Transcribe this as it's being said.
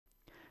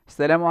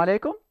Assalamu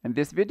alaikum. In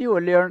this video,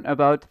 we'll learn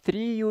about 3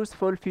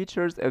 useful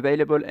features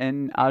available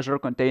in Azure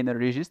Container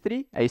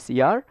Registry,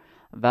 ACR,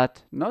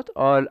 that not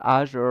all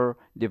Azure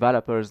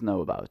developers know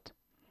about.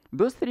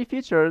 Those 3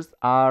 features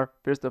are,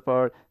 first of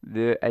all,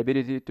 the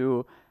ability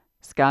to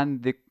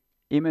scan the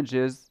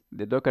images,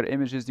 the Docker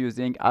images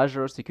using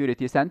Azure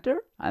Security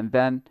Center, and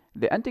then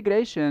the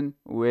integration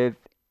with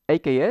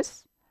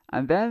AKS,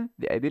 and then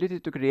the ability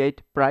to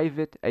create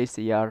private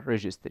ACR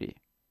registry.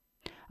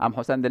 I'm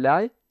Hossein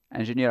Delai,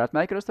 engineer at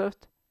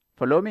Microsoft.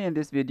 Follow me in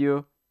this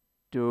video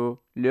to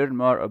learn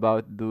more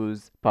about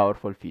those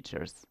powerful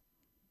features.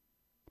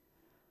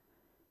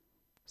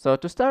 So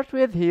to start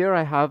with, here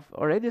I have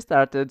already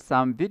started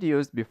some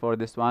videos before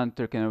this one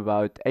talking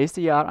about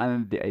ACR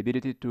and the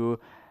ability to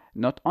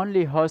not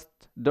only host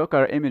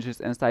Docker images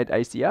inside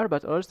ACR,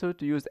 but also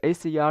to use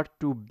ACR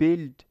to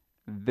build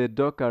the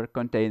Docker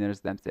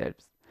containers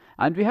themselves.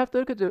 And we have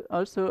talked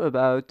also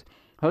about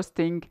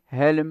hosting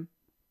Helm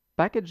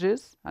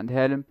packages and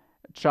Helm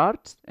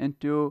charts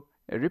into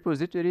a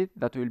repository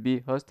that will be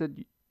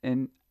hosted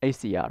in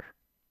ACR.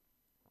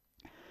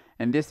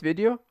 In this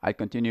video, I'll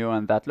continue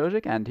on that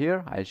logic, and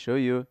here I'll show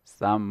you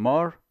some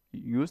more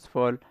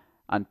useful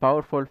and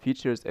powerful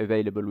features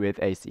available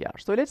with ACR.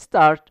 So let's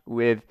start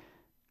with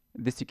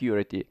the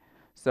security.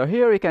 So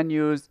here we can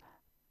use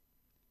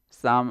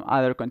some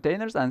other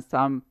containers and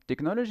some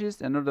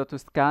technologies in order to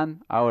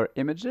scan our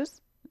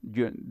images.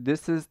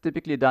 This is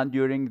typically done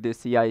during the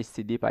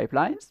CI/CD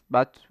pipelines,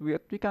 but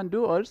what we can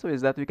do also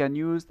is that we can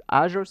use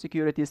Azure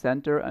Security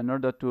Center in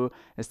order to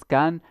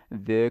scan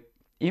the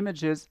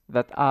images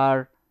that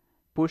are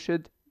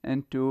pushed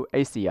into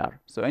ACR.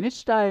 So in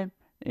each time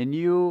a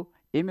new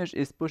image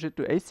is pushed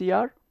to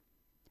ACR,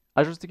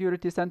 Azure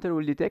Security Center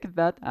will detect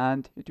that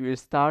and it will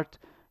start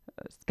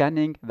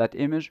scanning that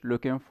image,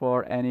 looking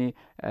for any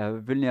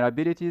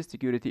vulnerabilities,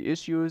 security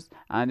issues,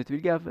 and it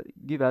will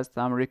give us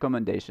some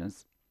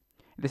recommendations.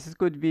 This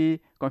could be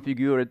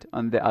configured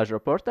on the Azure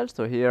portal.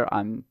 So here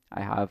I'm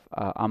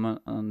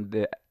on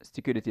the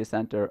Security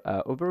Center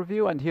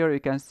overview, and here you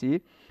can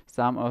see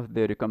some of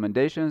the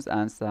recommendations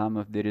and some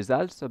of the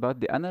results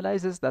about the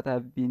analysis that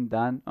have been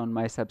done on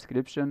my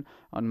subscription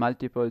on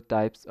multiple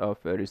types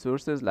of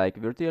resources like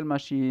virtual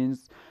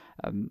machines,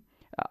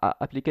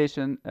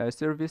 application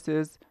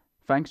services,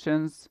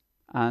 functions,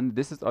 and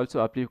this is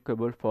also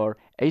applicable for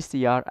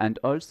ACR and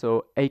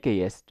also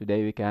AKS.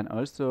 Today we can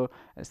also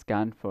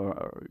scan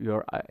for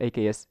your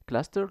AKS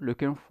cluster,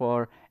 looking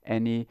for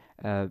any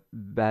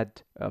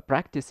bad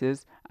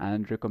practices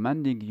and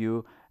recommending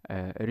you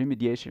a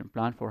remediation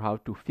plan for how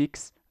to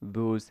fix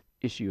those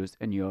issues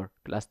in your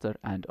cluster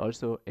and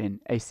also in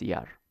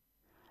ACR.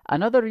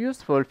 Another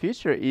useful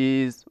feature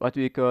is what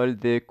we call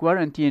the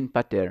quarantine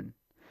pattern.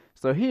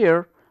 So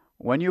here,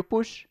 when you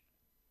push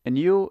a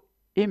new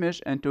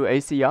image into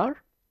ACR,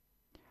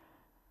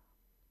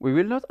 we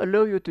will not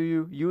allow you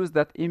to use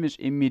that image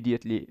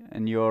immediately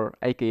in your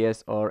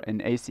AKS or in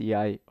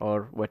ACI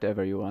or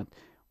whatever you want.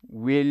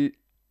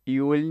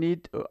 You will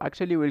need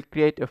actually will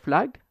create a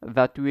flag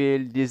that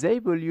will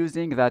disable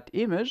using that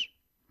image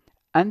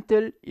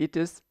until it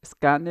is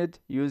scanned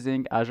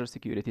using Azure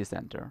Security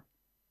Center.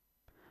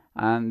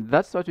 And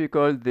that's what we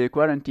call the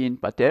quarantine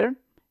pattern.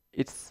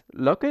 It's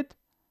locked.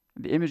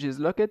 The image is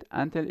locked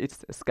until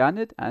it's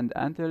scanned and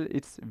until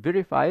it's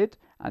verified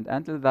and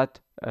until that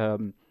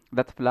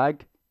that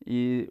flag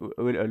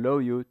will allow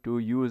you to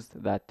use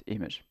that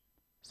image.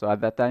 So at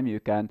that time you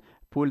can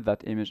pull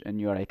that image in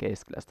your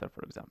AKS cluster,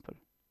 for example.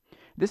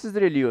 This is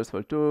really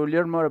useful. To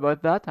learn more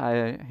about that,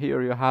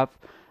 here you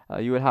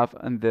will have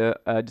in the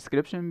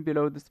description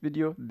below this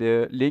video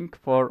the link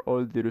for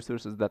all the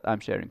resources that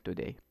I'm sharing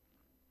today.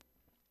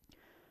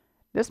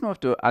 Let's move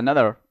to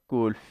another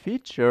cool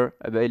feature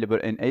available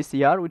in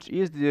ACR, which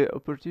is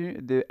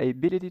the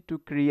ability to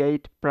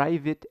create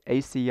private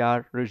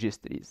ACR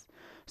registries.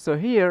 So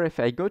here, if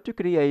I go to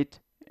create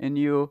a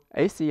new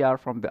ACR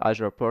from the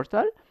Azure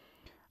portal,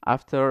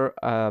 after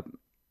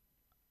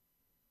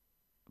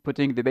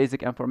putting the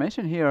basic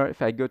information here,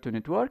 if I go to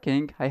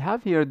networking, I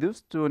have here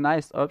those 2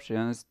 nice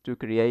options to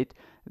create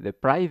the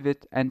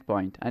private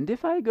endpoint. And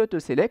if I go to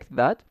select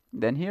that,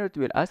 then here it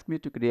will ask me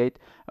to create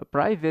a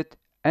private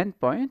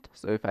endpoint.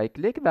 So if I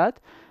click that,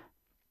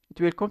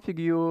 it will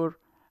configure.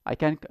 I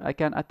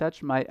can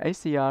attach my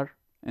ACR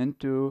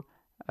into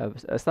a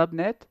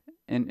subnet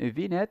in a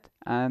VNet,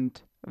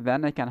 and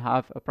then I can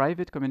have a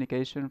private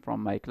communication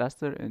from my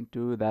cluster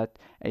into that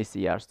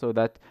ACR, so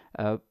that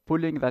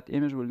pulling that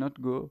image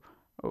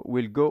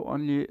will go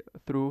only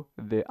through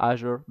the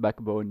Azure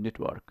backbone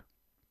network.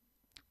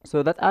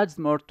 So that adds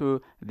more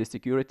to the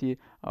security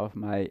of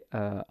my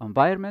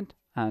environment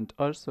and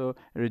also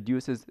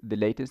reduces the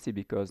latency,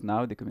 because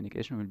now the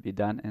communication will be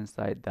done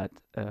inside that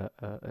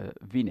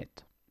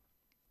VNet.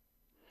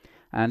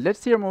 And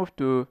let's here move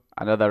to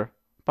another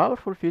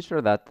powerful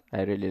feature that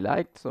I really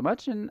liked so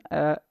much in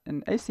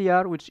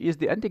ACR, which is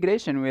the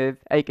integration with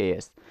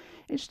AKS.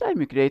 Each time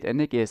we create an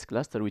AKS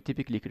cluster, we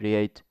typically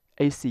create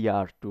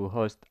ACR to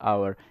host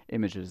our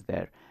images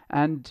there.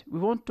 And we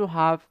want to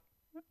have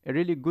a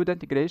really good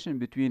integration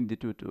between the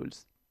 2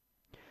 tools.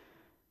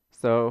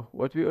 So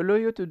what we allow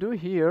you to do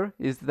here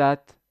is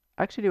that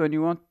actually when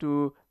you want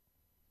to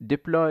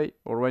deploy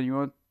or when you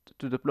want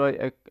to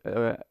deploy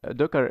a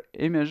Docker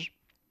image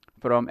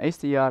from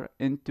ACR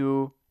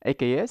into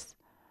AKS,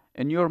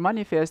 in your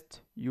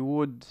manifest you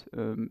would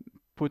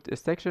put a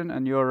section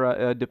in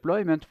your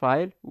deployment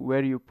file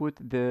where you put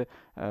the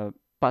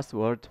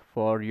password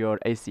for your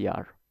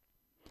ACR.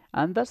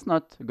 And that's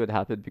not a good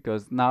habit,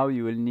 because now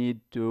you will need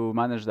to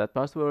manage that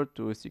password,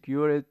 to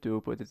secure it,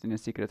 to put it in a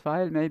secret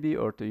file maybe,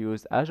 or to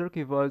use Azure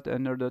Key Vault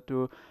in order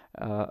to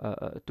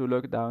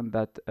lock down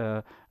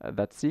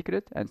that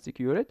secret and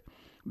secure it.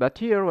 But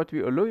here what we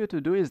allow you to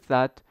do is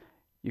that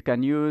you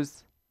can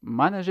use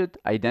managed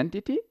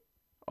identity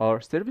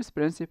or service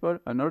principal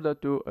in order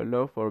to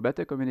allow for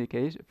better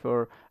communication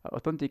for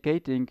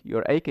authenticating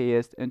your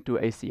AKS into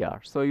ACR.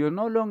 So you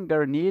no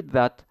longer need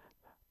that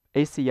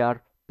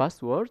ACR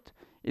password.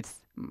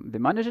 It's the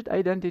managed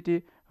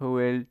identity who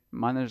will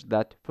manage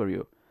that for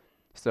you.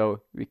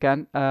 So we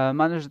can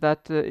manage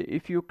that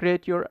if you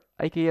create your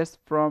AKS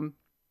from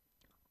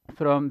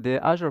the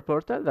Azure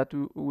portal, that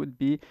would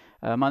be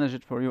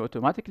managed for you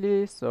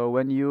automatically. So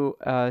when you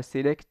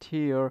select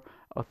here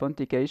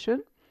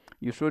authentication,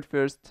 you should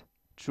first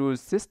choose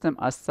system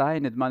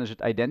assigned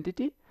managed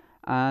identity,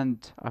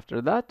 and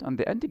after that on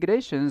the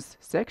integrations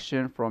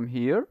section from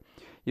here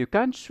you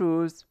can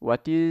choose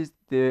what is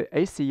the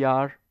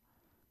ACR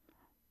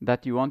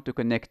that you want to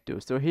connect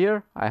to. So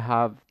here I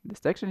have the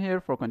section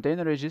here for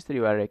container registry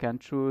where I can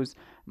choose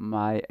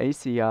my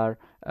ACR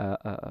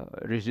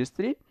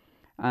registry,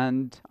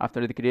 and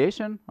after the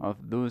creation of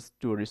those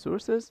two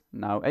resources,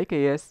 now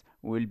AKS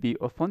will be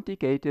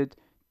authenticated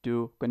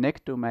to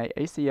connect to my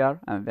ACR,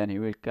 and then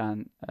you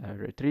can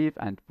retrieve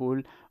and pull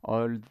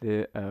all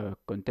the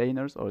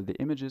containers or the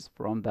images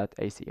from that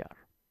ACR.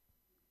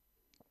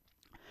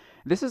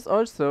 This is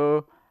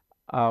also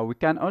we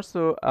can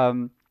also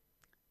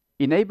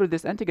enable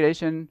this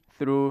integration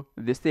through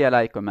the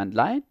CLI command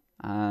line.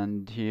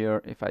 And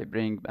here if I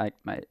bring back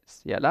my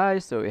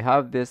CLI, so we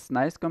have this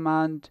nice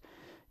command.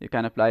 You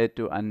can apply it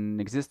to an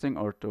existing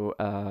or to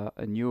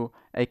a new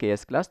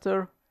AKS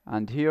cluster,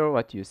 and here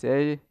what you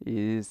say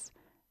is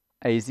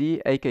AZ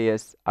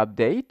AKS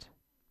update,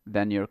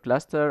 then your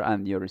cluster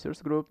and your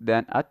resource group,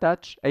 then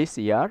attach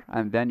ACR,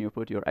 and then you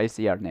put your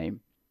ACR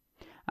name.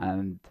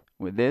 And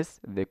with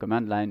this, the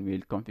command line will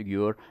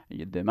configure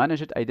the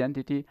managed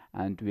identity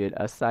and will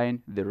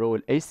assign the role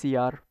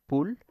ACR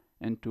pool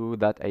into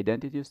that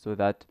identity so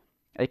that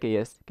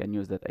AKS can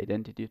use that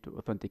identity to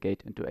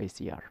authenticate into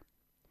ACR.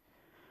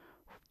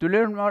 To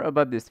learn more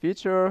about this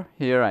feature,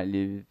 here I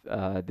leave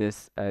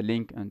this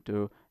link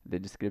into the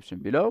description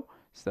below.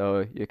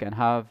 So you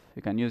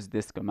can use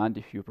this command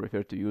if you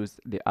prefer to use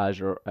the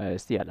Azure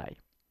CLI.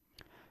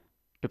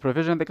 To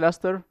provision the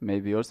cluster,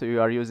 maybe also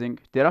you are using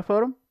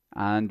Terraform,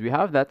 and we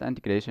have that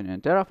integration in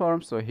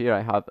Terraform. So here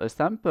I have a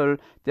sample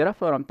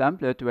Terraform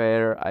template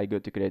where I go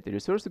to create a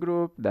resource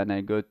group, then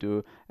I go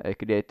to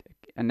create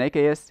an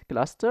AKS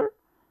cluster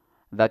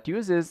that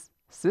uses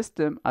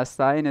system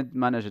assigned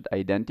managed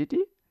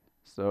identity.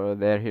 So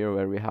here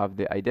where we have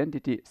the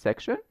identity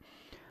section,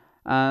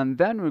 and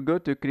then we go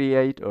to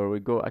create, or we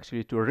go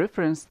actually to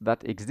reference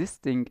that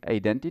existing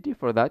identity.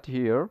 For that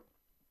here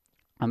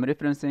I'm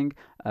referencing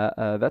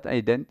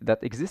that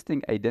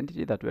existing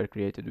identity that were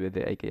created with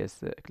the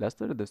AKS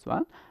cluster, this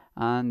one,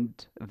 and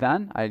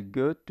then I'll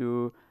go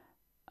to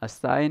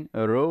assign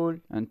a role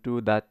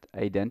into that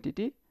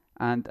identity,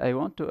 and I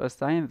want to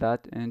assign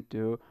that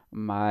into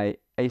my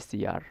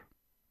ACR.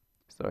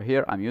 So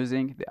here I'm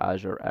using the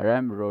Azure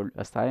RM role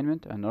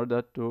assignment in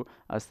order to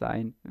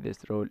assign this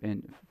role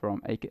in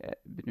from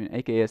between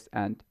AKS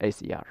and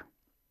ACR.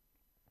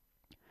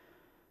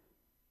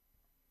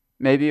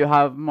 Maybe you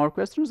have more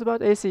questions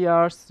about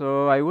ACR,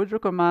 so I would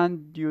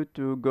recommend you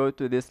to go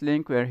to this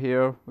link where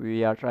here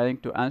we are trying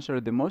to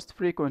answer the most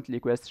frequently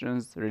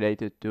questions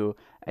related to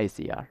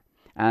ACR.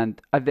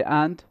 And at the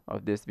end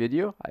of this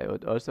video, I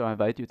would also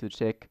invite you to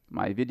check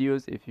my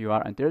videos if you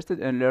are interested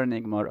in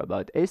learning more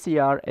about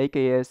ACR,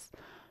 AKS,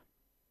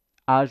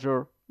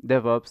 Azure,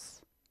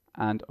 DevOps,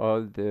 and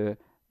all the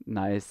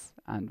nice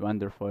and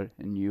wonderful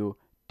new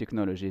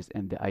technologies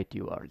in the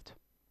IT world.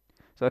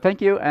 So thank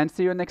you and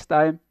see you next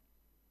time.